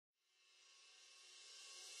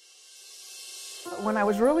when I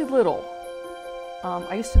was really little,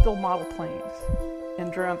 I used to build model planes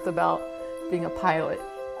and dreamt about being a pilot.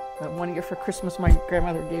 One year for Christmas, my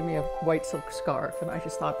grandmother gave me a white silk scarf, and I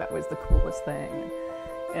just thought that was the coolest thing.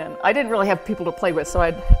 And I didn't really have people to play with, so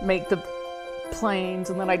I'd make the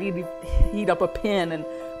planes, and then I'd heat up a pin and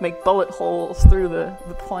make bullet holes through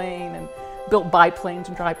the plane, and built biplanes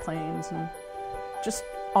and triplanes, and just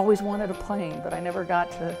always wanted a plane, but I never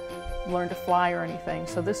got to learn to fly or anything.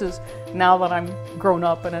 So this is, now that I'm grown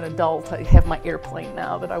up and an adult, I have my airplane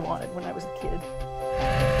now that I wanted when I was a kid.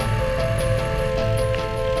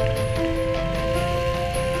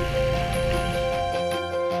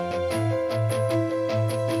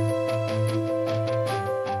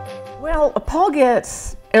 Well, Paul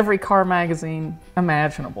gets every car magazine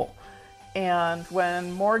imaginable. And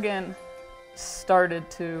when Morgan started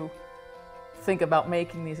to think about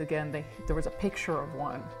making these again, there was a picture of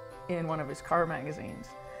one in one of his car magazines,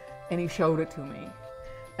 and he showed it to me.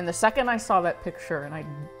 And the second I saw that picture, and I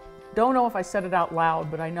don't know if I said it out loud,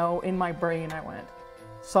 but I know in my brain I went,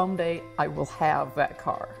 someday I will have that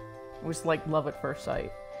car. It was like love at first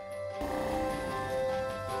sight.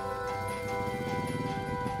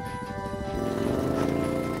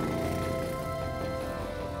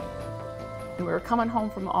 And we were coming home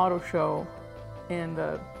from the auto show, and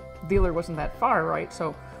the dealer wasn't that far, right?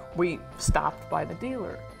 So we stopped by the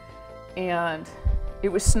dealer, and it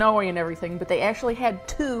was snowy and everything, but they actually had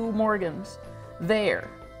two Morgans there.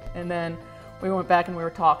 And then we went back and we were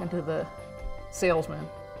talking to the salesman.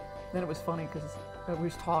 Then it was funny because we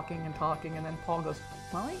was talking, and then Paul goes,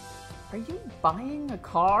 "Molly, are you buying a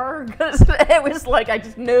car?" Because it was like, I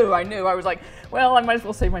knew. I was like, well, I might as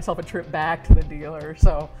well save myself a trip back to the dealer.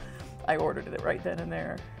 So I ordered it right then and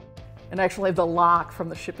there. And I actually have the lock from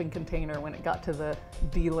the shipping container when it got to the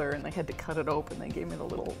dealer and they had to cut it open. They gave me the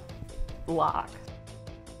little lock.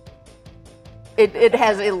 It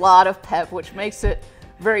has a lot of pep, which makes it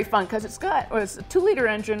very fun because it's a 2-liter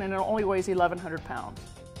engine and it only weighs 1,100 pounds.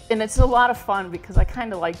 And it's a lot of fun because I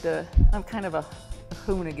kind of like I'm kind of a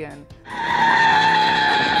hoonigan.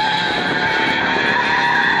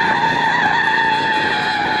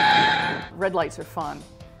 Red lights are fun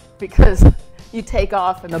because you take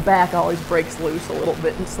off and the back always breaks loose a little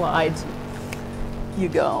bit and slides, and you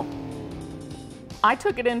go. I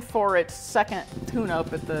took it in for its second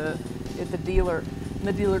tune-up at the dealer, and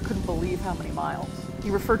the dealer couldn't believe how many miles.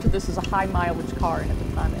 He referred to this as a high mileage car, and at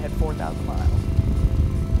the time it had 4,000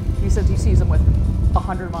 miles. He said he sees them with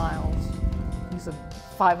 100 miles. He said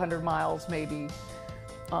 500 miles maybe.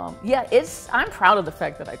 Yeah, I'm proud of the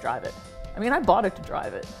fact that I drive it. I mean, I bought it to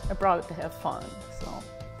drive it. I brought it to have fun, so.